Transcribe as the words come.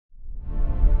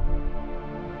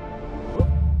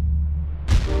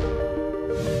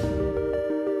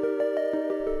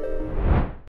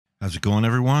How's it going,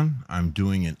 everyone? I'm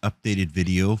doing an updated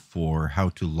video for how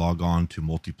to log on to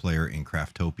multiplayer in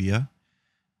Craftopia.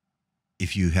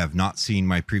 If you have not seen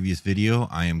my previous video,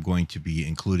 I am going to be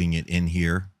including it in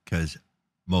here because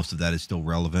most of that is still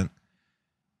relevant.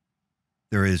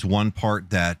 There is one part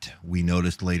that we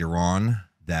noticed later on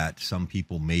that some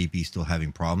people may be still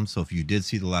having problems. So if you did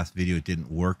see the last video, it didn't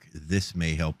work, this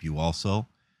may help you also.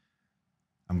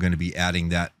 I'm going to be adding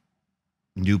that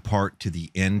new part to the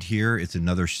end here. It's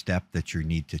another step that you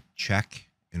need to check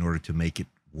in order to make it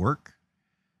work,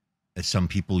 as some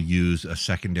people use a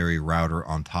secondary router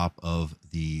on top of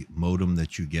the modem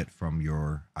that you get from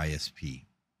your ISP.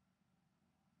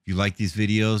 If you like these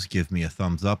videos, give me a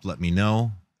thumbs up, let me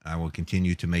know. I will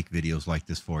continue to make videos like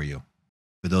this for you.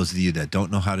 For those of you that don't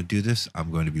know how to do this,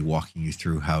 I'm going to be walking you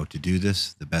through how to do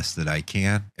this the best that I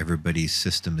can. Everybody's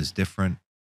system is different.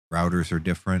 Routers are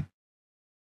different.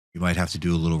 You might have to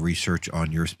do a little research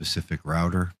on your specific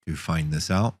router to find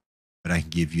this out, but I can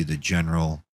give you the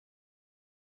general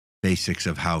basics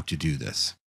of how to do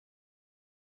this.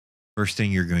 First thing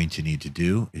you're going to need to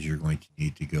do is you're going to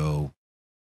need to go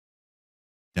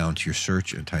down to your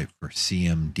search and type for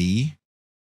CMD.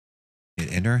 Hit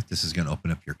enter. This is going to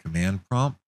open up your command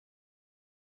prompt.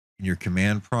 In your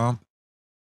command prompt,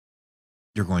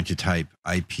 you're going to type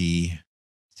IP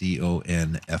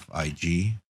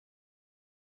CONFIG.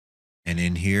 And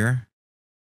in here,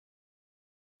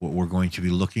 what we're going to be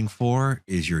looking for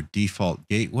is your default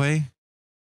gateway.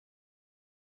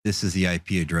 This is the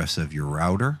IP address of your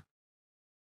router,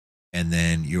 and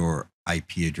then your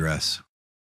IP address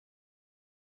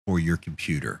for your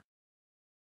computer.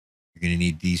 You're going to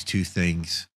need these two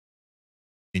things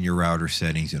in your router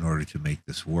settings in order to make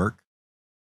this work.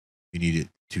 You need it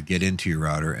to get into your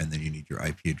router, and then you need your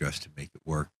IP address to make it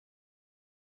work.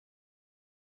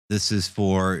 This is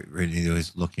for,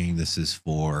 anyways, this is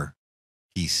for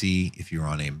PC. If you're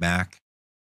on a Mac,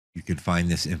 you can find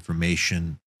this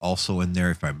information also in there.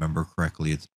 If I remember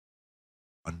correctly, it's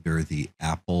under the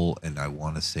Apple, and I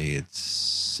want to say it's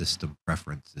system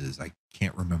preferences. I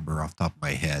can't remember off the top of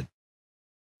my head,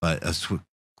 but a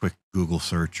quick Google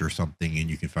search or something, and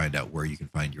you can find out where you can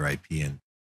find your IP and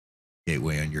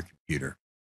gateway on your computer.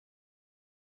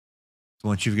 So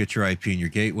once you get your IP and your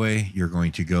gateway, you're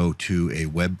going to go to a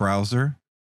web browser.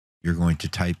 You're going to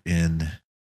type in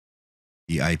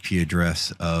the IP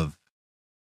address of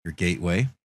your gateway.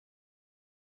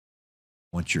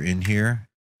 Once you're in here,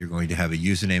 you're going to have a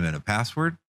username and a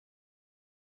password.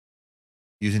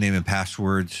 Username and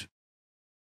passwords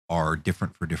are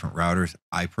different for different routers.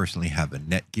 I personally have a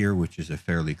Netgear, which is a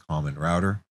fairly common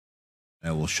router.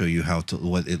 I will show you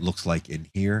what it looks like in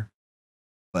here.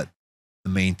 But the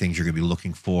main things you're going to be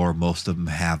looking for, most of them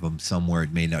have them somewhere.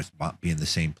 It may not be in the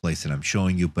same place that I'm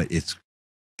showing you, but it's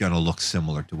going to look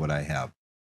similar to what I have.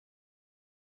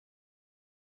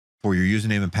 For your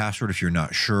username and password, if you're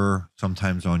not sure,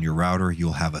 sometimes on your router,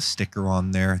 you'll have a sticker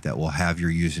on there that will have your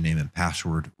username and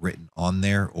password written on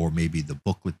there, or maybe the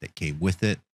booklet that came with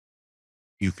it.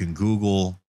 You can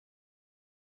Google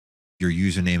your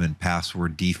username and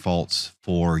password defaults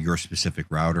for your specific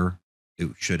router.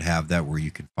 It should have that where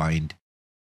you can find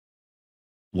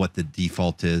what the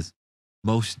default is.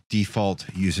 Most default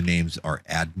usernames are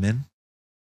admin,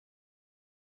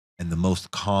 and the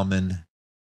most common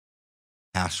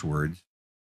passwords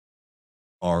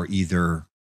are either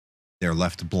they're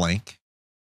left blank.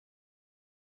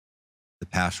 The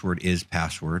password is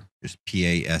password, just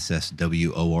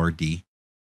PASSWORD,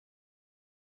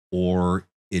 or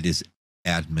it is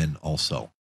admin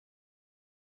also.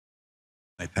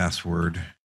 My password,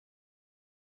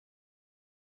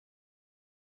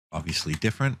 obviously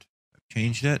different. I've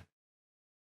changed it.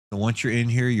 So once you're in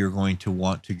here, you're going to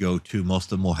want to go to,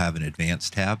 most of them will have an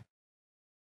advanced tab.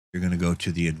 You're going to go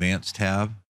to the advanced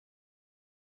tab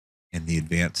and the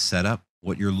advanced setup.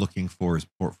 What you're looking for is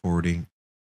port forwarding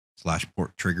 /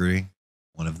 port triggering,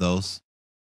 one of those.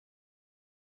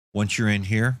 Once you're in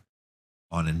here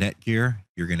on a Netgear,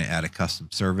 you're going to add a custom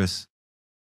service.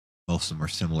 Most of them are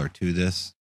similar to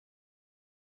this.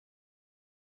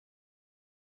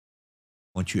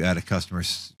 Once you add a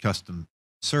custom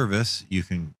service, you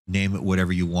can name it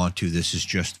whatever you want to. This is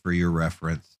just for your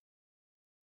reference.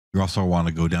 You also want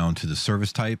to go down to the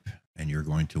service type, and you're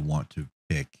going to want to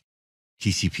pick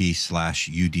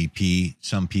TCP/UDP.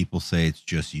 Some people say it's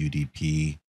just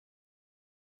UDP.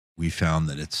 We found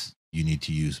that you need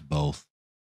to use both.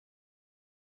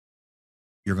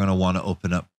 You're going to want to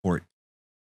open up port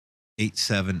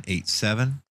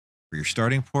 8787 for your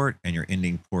starting port and your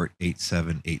ending port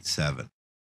 8787.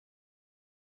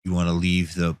 You want to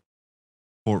leave the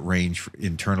port range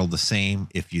internal the same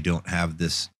if you don't have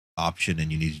this option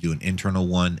and you need to do an internal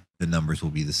one, the numbers will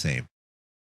be the same.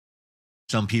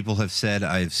 Some people have said,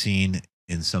 I've seen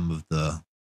in some of the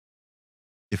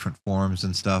different forums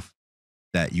and stuff,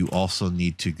 that you also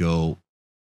need to go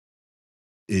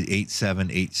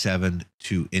 8787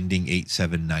 to ending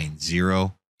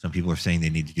 8790. Some people are saying they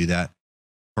need to do that.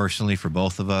 Personally, for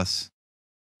both of us,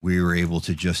 we were able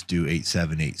to just do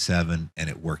 8787 and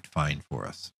it worked fine for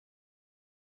us.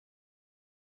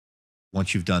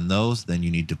 Once you've done those, then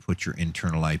you need to put your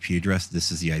internal IP address.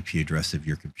 This is the IP address of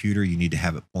your computer. You need to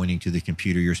have it pointing to the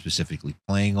computer you're specifically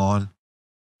playing on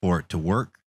for it to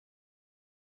work.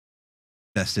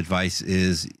 Best advice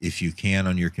is, if you can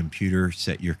on your computer,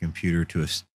 set your computer to a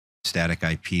static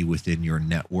IP within your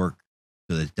network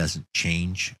so that it doesn't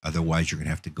change. Otherwise, you're going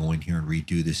to have to go in here and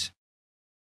redo this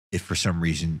if for some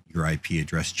reason your IP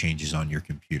address changes on your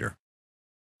computer.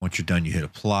 Once you're done, you hit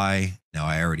apply. Now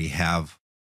I already have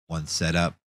one set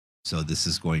up, so this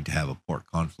is going to have a port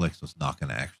conflict, so it's not going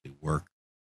to actually work.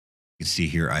 You can see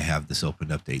here I have this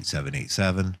opened up to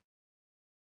 8787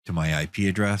 to my IP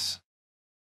address.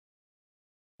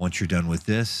 Once you're done with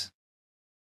this,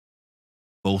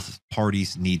 both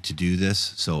parties need to do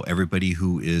this. So everybody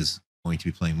who is going to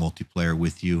be playing multiplayer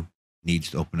with you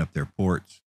needs to open up their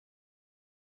ports.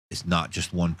 It's not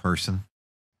just one person.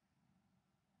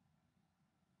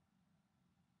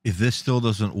 If this still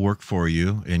doesn't work for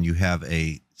you and you have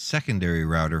a secondary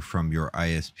router from your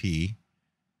ISP,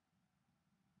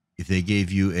 if they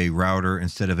gave you a router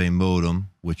instead of a modem,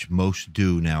 which most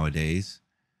do nowadays,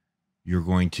 you're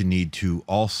going to need to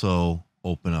also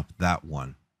open up that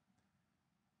one.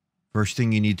 First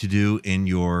thing you need to do in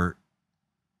your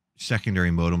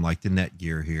secondary modem, like the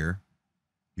Netgear here,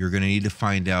 you're going to need to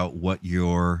find out what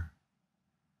your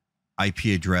IP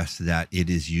address that it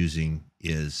is using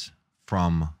is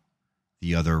from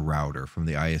the other router, from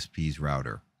the ISP's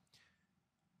router.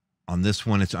 On this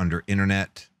one, it's under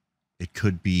internet. It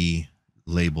could be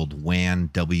labeled WAN,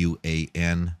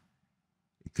 W-A-N.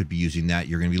 It could be using that.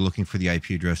 You're going to be looking for the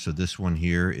IP address. So this one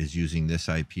here is using this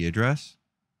IP address.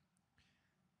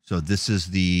 So this is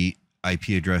the IP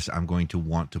address I'm going to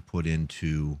want to put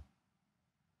into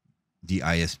the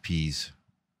ISP's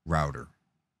router.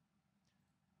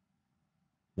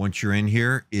 Once you're in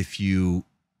here, if you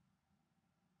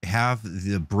have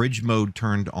the bridge mode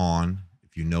turned on,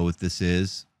 if you know what this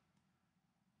is,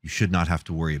 you should not have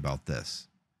to worry about this.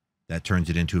 That turns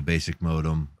it into a basic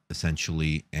modem,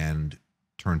 essentially, and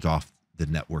turns off the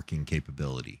networking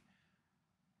capability.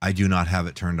 I do not have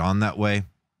it turned on that way.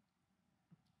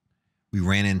 We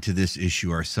ran into this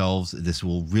issue ourselves. This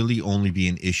will really only be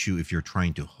an issue if you're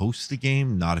trying to host the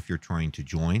game, not if you're trying to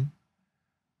join.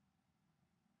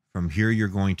 From here, you're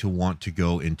going to want to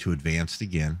go into advanced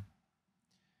again.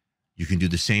 You can do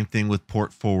the same thing with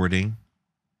port forwarding.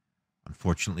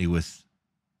 Unfortunately, with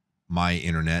my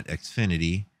internet,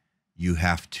 Xfinity, you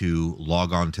have to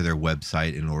log on to their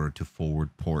website in order to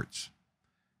forward ports.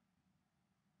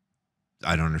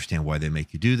 I don't understand why they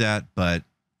make you do that, but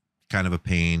kind of a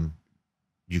pain.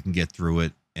 You can get through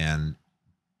it and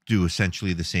do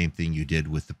essentially the same thing you did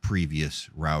with the previous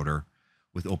router,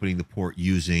 with opening the port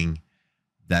using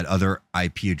that other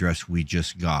IP address we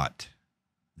just got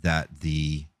that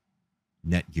the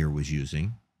Netgear was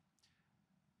using.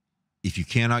 If you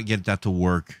cannot get that to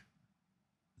work,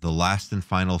 the last and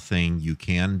final thing you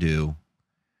can do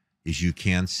is you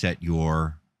can set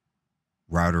your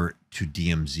router to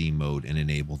DMZ mode and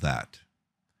enable that.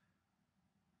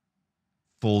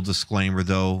 Full disclaimer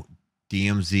though,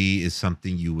 DMZ is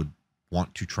something you would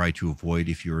want to try to avoid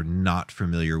if you're not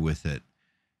familiar with it.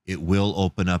 It will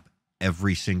open up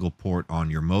every single port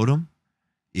on your modem.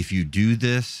 If you do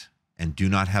this and do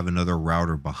not have another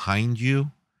router behind you,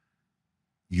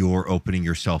 you're opening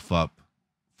yourself up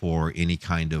for any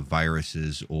kind of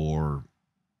viruses or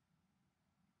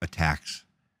attacks,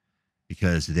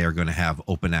 because they're going to have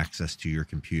open access to your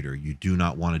computer. You do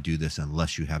not want to do this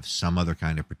unless you have some other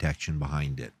kind of protection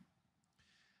behind it.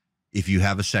 If you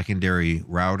have a secondary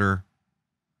router,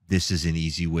 this is an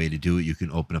easy way to do it. You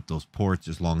can open up those ports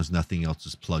as long as nothing else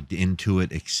is plugged into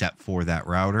it except for that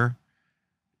router.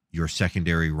 Your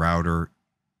secondary router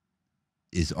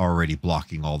is already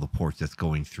blocking all the ports that's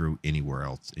going through anywhere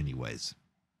else anyways.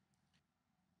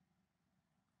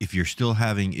 If you're still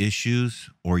having issues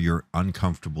or you're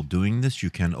uncomfortable doing this, you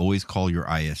can always call your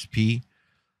ISP.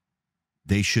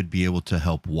 They should be able to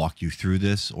help walk you through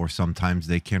this, or sometimes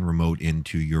they can remote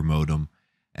into your modem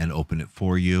and open it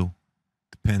for you.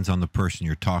 Depends on the person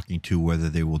you're talking to, whether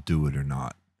they will do it or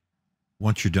not.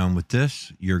 Once you're done with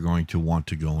this, you're going to want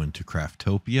to go into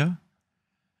Craftopia.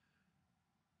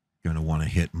 You're going to want to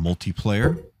hit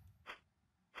multiplayer.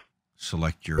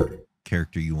 select your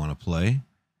character you want to play.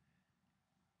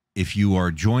 If you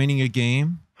are joining a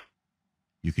game,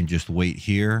 you can just wait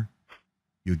here.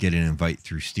 You'll get an invite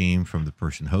through Steam from the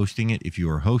person hosting it. If you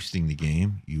are hosting the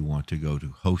game, you want to go to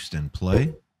Host and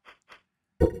Play.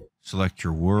 Select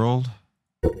your world.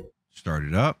 Start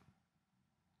it up.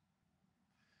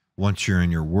 Once you're in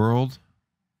your world,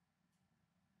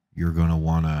 you're going to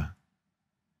want to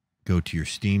go to your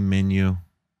Steam menu.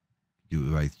 Do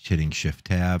it by hitting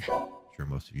Shift-Tab. I'm sure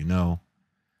most of you know.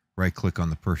 Right-click on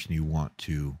the person you want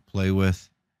to play with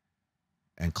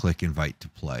and click Invite to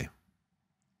Play.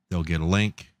 They'll get a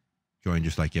link, join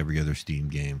just like every other Steam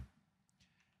game,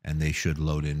 and they should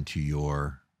load into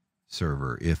your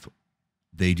server. If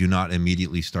they do not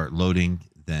immediately start loading,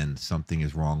 then something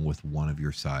is wrong with one of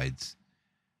your sides.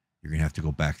 You're going to have to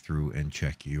go back through and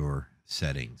check your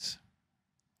settings.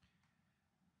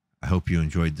 I hope you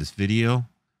enjoyed this video.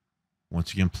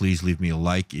 Once again, please leave me a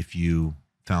like if you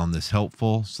found this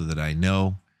helpful so that I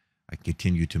know I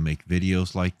continue to make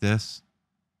videos like this.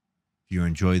 If you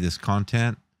enjoy this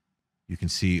content, you can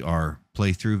see our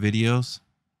playthrough videos.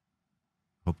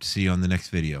 Hope to see you on the next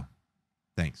video.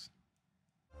 Thanks.